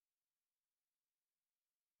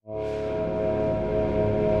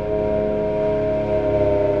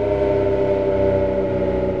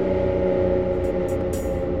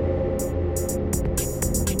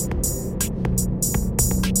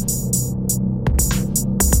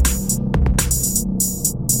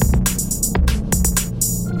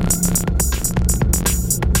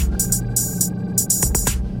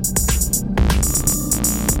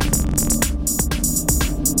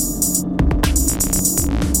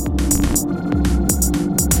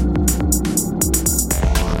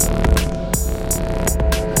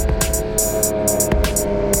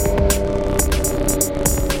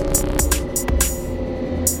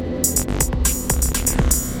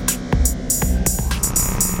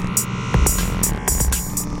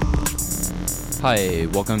Hi,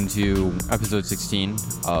 welcome to episode 16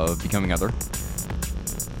 of Becoming Other.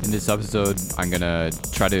 In this episode, I'm going to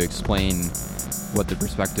try to explain what the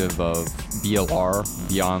perspective of BLR,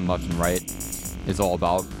 Beyond Left and Right, is all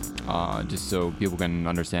about, just so people can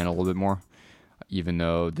understand a little bit more, even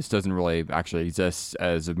though this doesn't really actually exist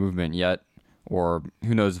as a movement yet, or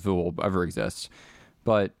who knows if it will ever exist.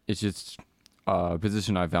 But it's just a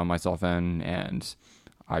position I found myself in, and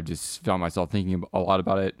I just found myself thinking a lot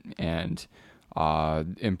about it, and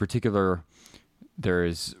in particular,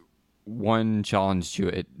 there's one challenge to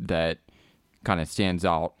it that kind of stands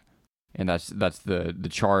out, and that's the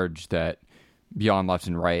charge that Beyond Left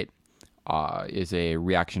and Right is a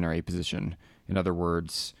reactionary position. In other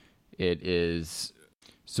words, it is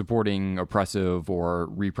supporting oppressive or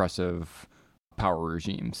repressive power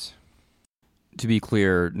regimes. To be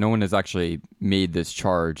clear, no one has actually made this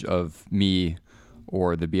charge of me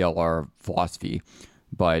or the BLR philosophy,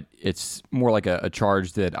 but it's more like a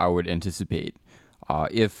charge that I would anticipate.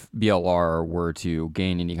 If BLR were to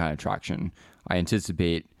gain any kind of traction, I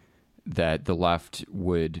anticipate that the left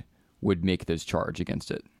would make this charge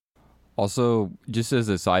against it. Also, just as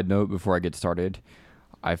a side note before I get started,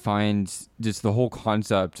 I find just the whole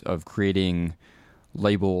concept of creating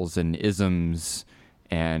labels and isms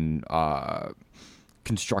and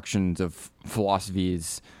constructions of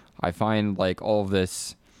philosophies, I find like all of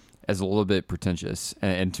this as a little bit pretentious,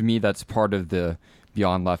 and to me that's part of the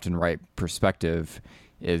Beyond Left and Right perspective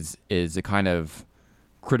is a kind of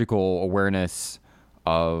critical awareness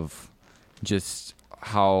of just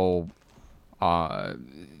how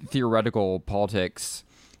theoretical politics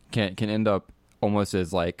can end up almost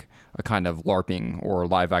as like a kind of LARPing or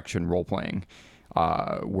live action role playing,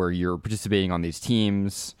 where you're participating on these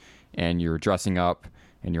teams and you're dressing up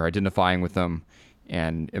and you're identifying with them.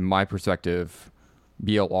 And in my perspective,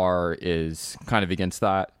 BLR is kind of against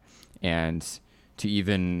that, and to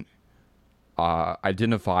even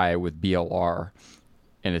identify with BLR,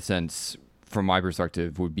 in a sense, from my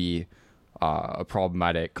perspective, would be a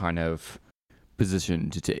problematic kind of position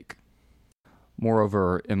to take.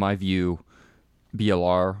 Moreover, in my view,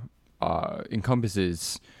 BLR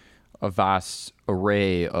encompasses a vast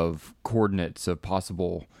array of coordinates of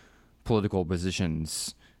possible political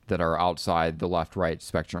positions that are outside the left-right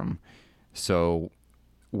spectrum. So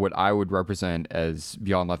what I would represent as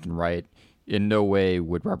Beyond Left and Right in no way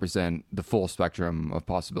would represent the full spectrum of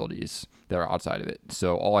possibilities that are outside of it.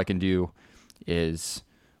 So all I can do is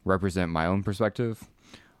represent my own perspective,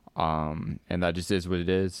 and that just is what it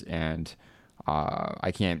is, and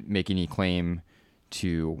I can't make any claim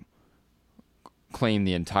to claim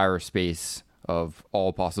the entire space of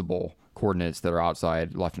all possible coordinates that are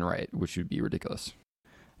outside left and right, which would be ridiculous.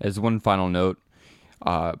 As one final note,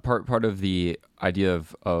 part of the idea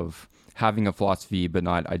of having a philosophy but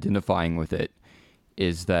not identifying with it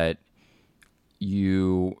is that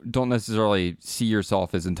you don't necessarily see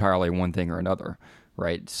yourself as entirely one thing or another,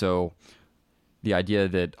 right? So the idea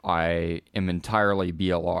that I am entirely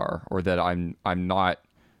BLR, or that I'm not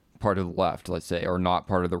part of the left, let's say, or not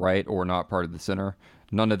part of the right, or not part of the center,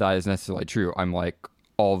 none of that is necessarily true. I'm like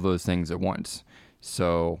all of those things at once.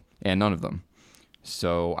 So, and none of them.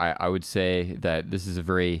 So I would say that this is a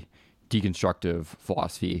very deconstructive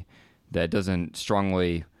philosophy that doesn't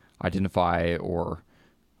strongly identify or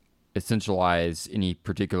essentialize any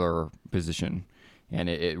particular position. And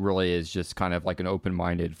it really is just kind of like an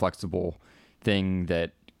open-minded, flexible thing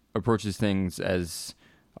that approaches things as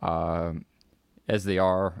they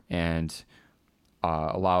are, and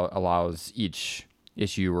allows each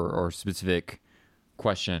issue or specific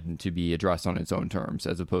question to be addressed on its own terms,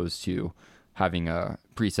 as opposed to having a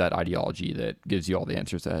preset ideology that gives you all the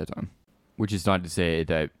answers ahead of time. Which is not to say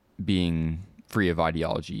that being free of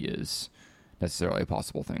ideology is necessarily a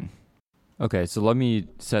possible thing. Okay, so let me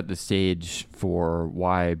set the stage for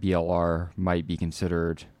why BLR might be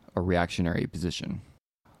considered a reactionary position.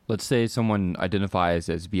 Let's say someone identifies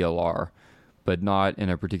as BLR, but not in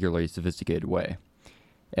a particularly sophisticated way.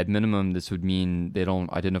 At minimum, this would mean they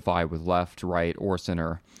don't identify with left, right, or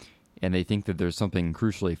center, and they think that there's something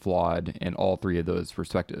crucially flawed in all three of those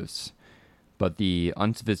perspectives. But the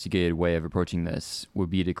unsophisticated way of approaching this would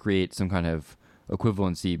be to create some kind of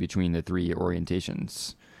equivalency between the three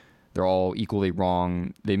orientations. They're all equally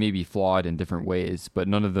wrong. They may be flawed in different ways, but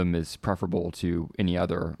none of them is preferable to any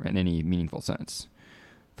other in any meaningful sense.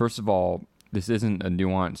 First of all, this isn't a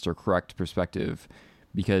nuanced or correct perspective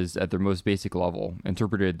because at their most basic level,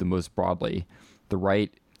 interpreted the most broadly, the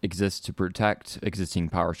right exists to protect existing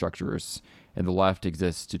power structures and the left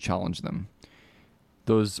exists to challenge them.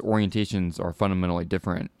 Those orientations are fundamentally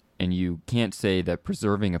different, and you can't say that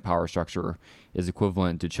preserving a power structure is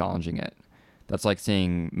equivalent to challenging it. That's like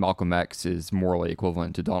saying Malcolm X is morally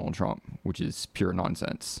equivalent to Donald Trump, which is pure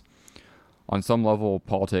nonsense. On some level,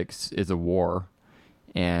 politics is a war,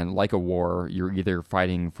 and like a war, you're either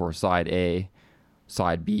fighting for side A,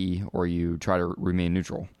 side B, or you try to remain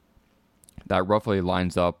neutral. That roughly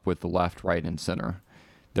lines up with the left, right, and center.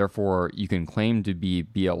 Therefore, you can claim to be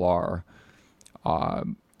BLR,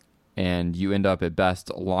 and you end up at best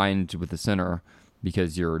aligned with the center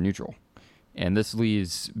because you're neutral. And this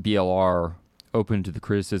leaves BLR open to the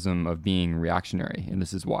criticism of being reactionary, and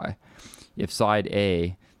this is why. If side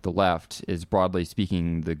A, the left, is broadly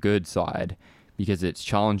speaking the good side because it's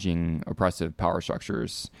challenging oppressive power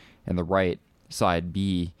structures, and the right, side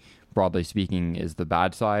B, broadly speaking, is the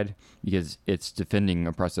bad side because it's defending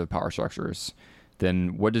oppressive power structures,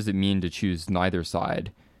 then what does it mean to choose neither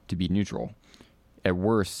side to be neutral? At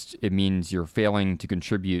worst, it means you're failing to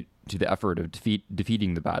contribute to the effort of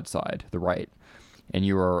defeating the bad side, the right, and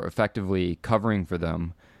you are effectively covering for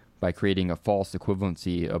them by creating a false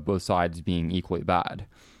equivalency of both sides being equally bad.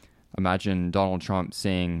 Imagine Donald Trump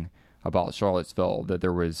saying about Charlottesville that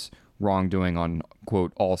there was wrongdoing on,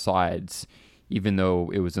 quote, all sides, even though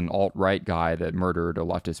it was an alt-right guy that murdered a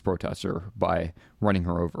leftist protester by running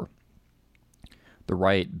her over. The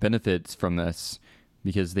right benefits from this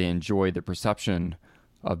because they enjoy the perception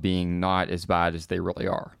of being not as bad as they really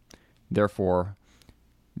are. Therefore,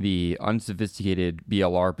 the unsophisticated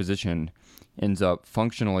BLR position ends up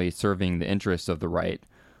functionally serving the interests of the right,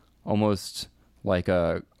 almost like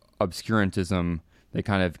a obscurantism that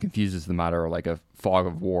kind of confuses the matter like a fog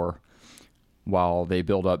of war, while they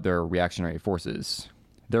build up their reactionary forces.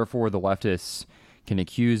 Therefore, the leftists can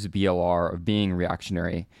accuse BLR of being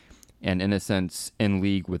reactionary and, in a sense, in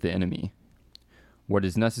league with the enemy. What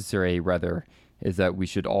is necessary, rather, is that we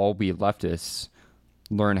should all be leftists,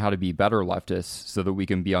 learn how to be better leftists so that we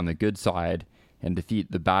can be on the good side and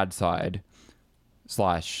defeat the bad side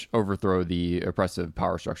 / overthrow the oppressive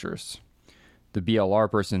power structures. The BLR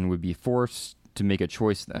person would be forced to make a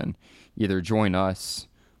choice then, either join us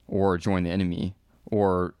or join the enemy,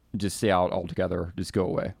 or just stay out altogether, just go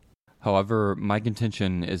away. However, my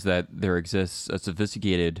contention is that there exists a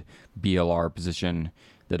sophisticated BLR position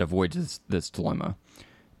that avoids this dilemma.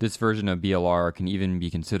 This version of BLR can even be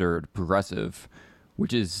considered progressive,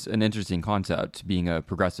 which is an interesting concept, being a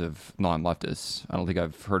progressive non-leftist. I don't think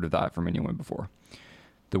I've heard of that from anyone before.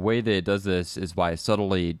 The way that it does this is by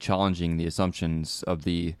subtly challenging the assumptions of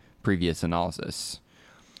the previous analysis.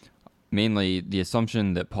 Mainly, the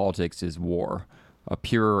assumption that politics is war, a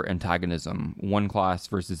pure antagonism, one class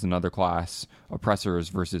versus another class, oppressors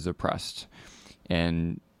versus oppressed.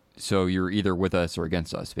 And so you're either with us or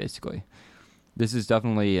against us, basically. This is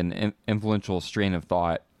definitely an influential strain of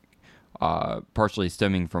thought, partially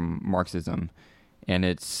stemming from Marxism, and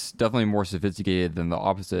it's definitely more sophisticated than the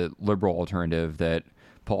opposite liberal alternative that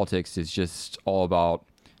politics is just all about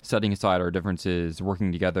setting aside our differences,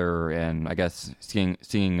 working together, and I guess singing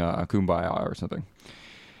Kumbaya or something.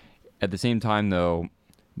 At the same time, though,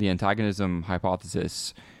 the antagonism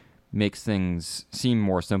hypothesis makes things seem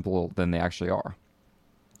more simple than they actually are.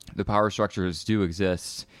 The power structures do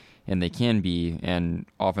exist, and they can be, and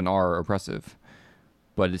often are, oppressive.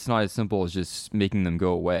 But it's not as simple as just making them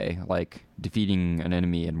go away, like defeating an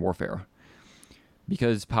enemy in warfare.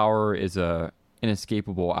 Because power is a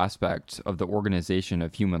inescapable aspect of the organization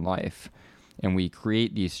of human life, and we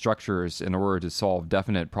create these structures in order to solve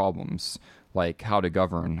definite problems, like how to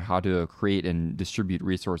govern, how to create and distribute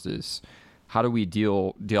resources, how do we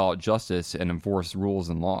deal out justice and enforce rules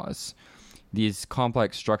and laws. These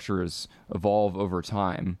complex structures evolve over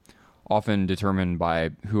time, often determined by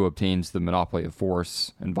who obtains the monopoly of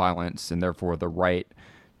force and violence, and therefore the right,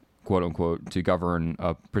 quote unquote, to govern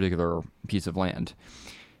a particular piece of land.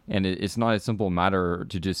 And it's not a simple matter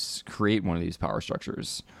to just create one of these power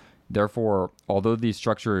structures. Therefore, although these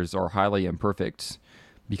structures are highly imperfect,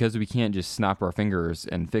 because we can't just snap our fingers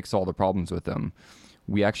and fix all the problems with them,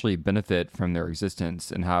 we actually benefit from their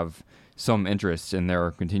existence and have some interest in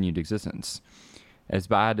their continued existence. As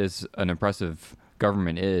bad as an oppressive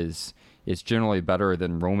government is, it's generally better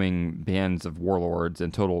than roaming bands of warlords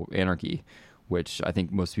and total anarchy, which I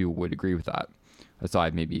think most people would agree with that,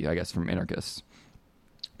 aside maybe, I guess, from anarchists.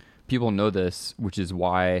 People know this, which is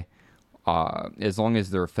why as long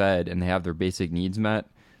as they're fed and they have their basic needs met,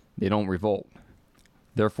 they don't revolt.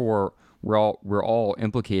 Therefore, we're all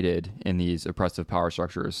implicated in these oppressive power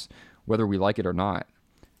structures, whether we like it or not.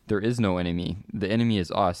 There is no enemy. The enemy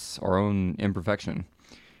is us, our own imperfection.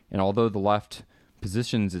 And although the left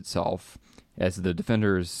positions itself as the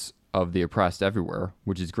defenders of the oppressed everywhere,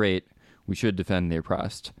 which is great, we should defend the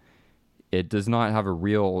oppressed, it does not have a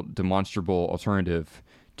real demonstrable alternative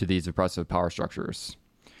to these oppressive power structures.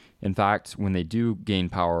 In fact, when they do gain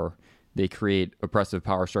power, they create oppressive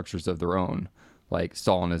power structures of their own, like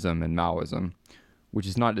Stalinism and Maoism, which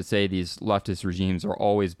is not to say these leftist regimes are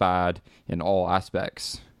always bad in all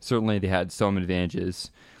aspects. Certainly they had some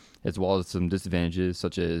advantages, as well as some disadvantages,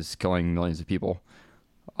 such as killing millions of people.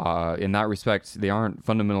 In that respect, they aren't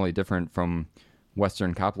fundamentally different from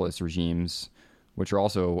Western capitalist regimes, which are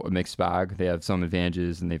also a mixed bag. They have some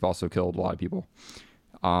advantages, and they've also killed a lot of people.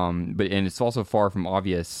 But it's also far from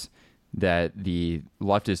obvious that the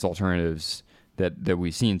leftist alternatives that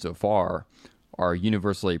we've seen so far are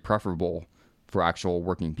universally preferable for actual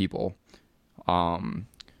working people. And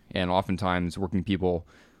oftentimes working people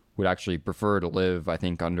would actually prefer to live, I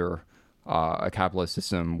think, under a capitalist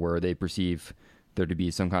system where they perceive there to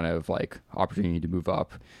be some kind of like opportunity to move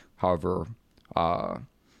up, however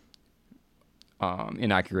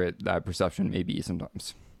inaccurate that perception may be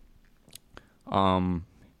sometimes.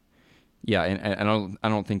 Yeah, and I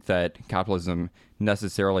don't think that capitalism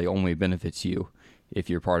necessarily only benefits you if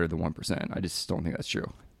you're part of the 1%. I just don't think that's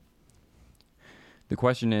true. The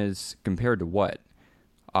question is, compared to what?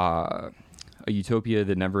 A utopia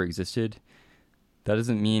that never existed? That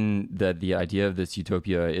doesn't mean that the idea of this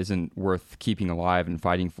utopia isn't worth keeping alive and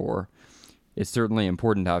fighting for. It's certainly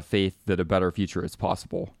important to have faith that a better future is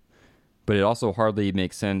possible. But it also hardly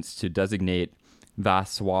makes sense to designate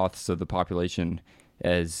vast swaths of the population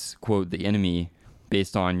as, quote, the enemy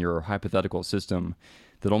based on your hypothetical system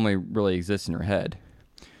that only really exists in your head.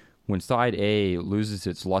 When side A loses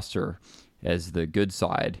its luster as the good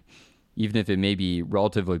side, even if it may be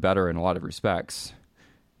relatively better in a lot of respects,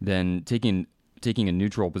 then taking a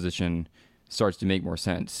neutral position starts to make more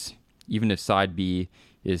sense, even if side B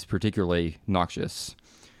is particularly noxious.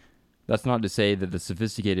 That's not to say that the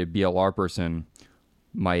sophisticated BLR person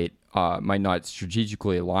might not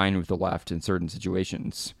strategically align with the left in certain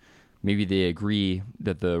situations. Maybe they agree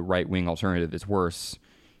that the right-wing alternative is worse,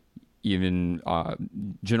 even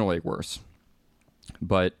generally worse.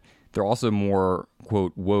 But they're also more,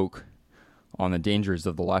 quote, woke on the dangers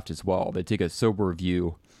of the left as well. They take a sober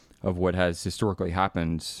view of what has historically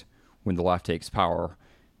happened when the left takes power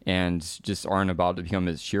and just aren't about to become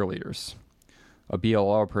its cheerleaders. A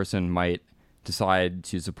BLR person might decide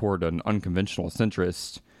to support an unconventional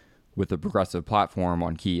centrist with a progressive platform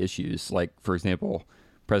on key issues, like, for example,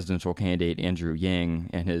 presidential candidate Andrew Yang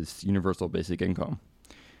and his universal basic income.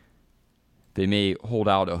 They may hold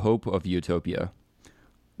out a hope of utopia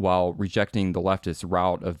while rejecting the leftist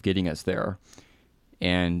route of getting us there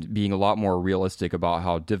and being a lot more realistic about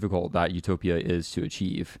how difficult that utopia is to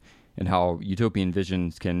achieve and how utopian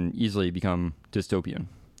visions can easily become dystopian.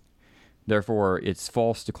 Therefore, it's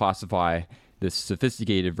false to classify this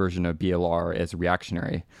sophisticated version of BLR as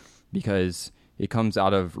reactionary because it comes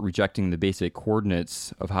out of rejecting the basic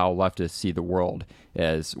coordinates of how leftists see the world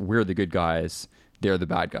as we're the good guys, they're the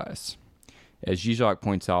bad guys. As Zizek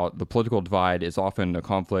points out, the political divide is often a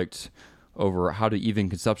conflict over how to even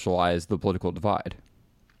conceptualize the political divide.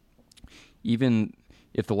 Even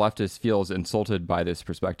if the leftist feels insulted by this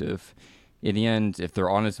perspective, in the end, if they're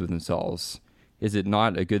honest with themselves, is it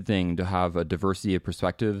not a good thing to have a diversity of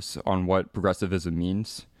perspectives on what progressivism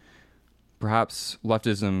means? Perhaps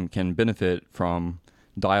leftism can benefit from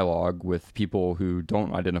dialogue with people who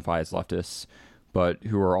don't identify as leftists, but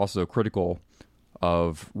who are also critical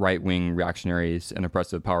of right-wing reactionaries and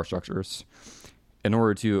oppressive power structures, in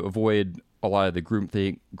order to avoid a lot of the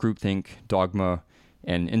groupthink, dogma,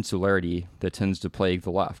 and insularity that tends to plague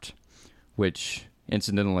the left, which,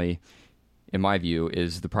 incidentally, in my view,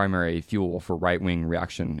 is the primary fuel for right-wing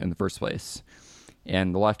reaction in the first place.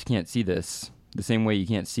 And the left can't see this the same way you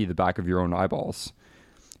can't see the back of your own eyeballs.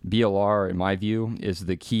 BLR, in my view, is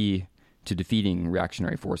the key to defeating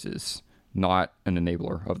reactionary forces, not an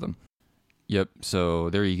enabler of them. Yep, so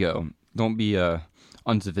there you go. Don't be a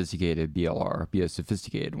unsophisticated BLR, be a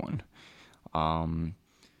sophisticated one.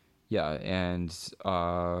 Yeah, and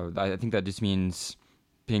I think that just means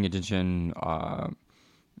paying attention,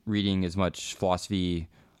 reading as much philosophy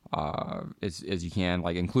as you can,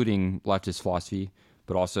 like including leftist philosophy,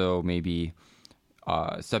 but also maybe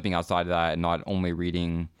stepping outside of that and not only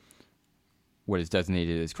reading what is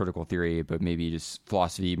designated as critical theory, but maybe just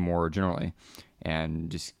philosophy more generally. And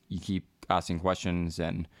just you keep asking questions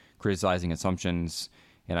and criticizing assumptions.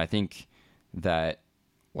 And I think that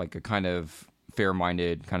like a kind of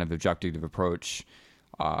fair-minded, kind of objective approach,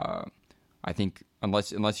 I think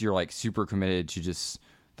unless you're like super committed to just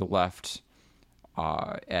the left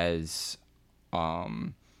because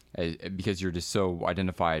you're just so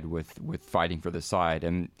identified with fighting for this side,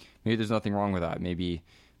 and maybe there's nothing wrong with that. Maybe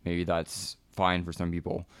that's fine for some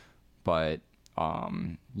people, but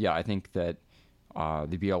yeah, I think that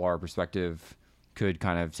the BLR perspective could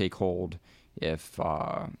kind of take hold if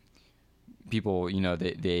people,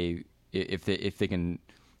 if they can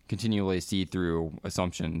continually see through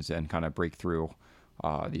assumptions and kind of break through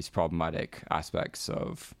these problematic aspects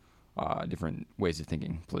of different ways of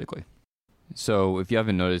thinking politically. So if you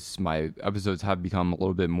haven't noticed, my episodes have become a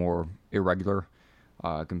little bit more irregular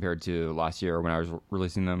compared to last year when I was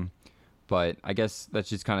releasing them. But I guess that's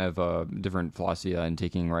just kind of a different philosophy I'm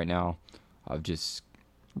taking right now of just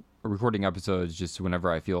recording episodes just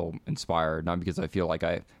whenever I feel inspired, not because I feel like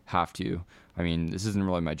I have to. I mean, this isn't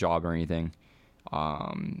really my job or anything.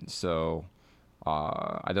 So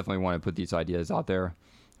I definitely want to put these ideas out there.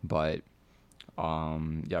 But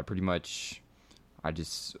yeah, pretty much I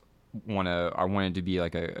want it to be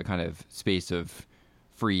like a kind of space of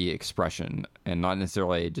free expression and not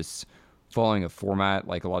necessarily just following a format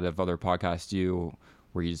like a lot of other podcasts do,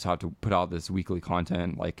 where you just have to put out this weekly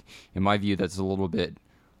content. Like in my view, that's a little bit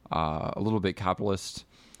capitalist.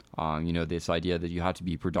 This idea that you have to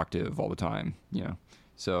be productive all the time.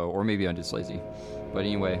 So, or maybe I'm just lazy. But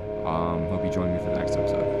anyway, hope you join me for the next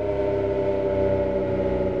episode.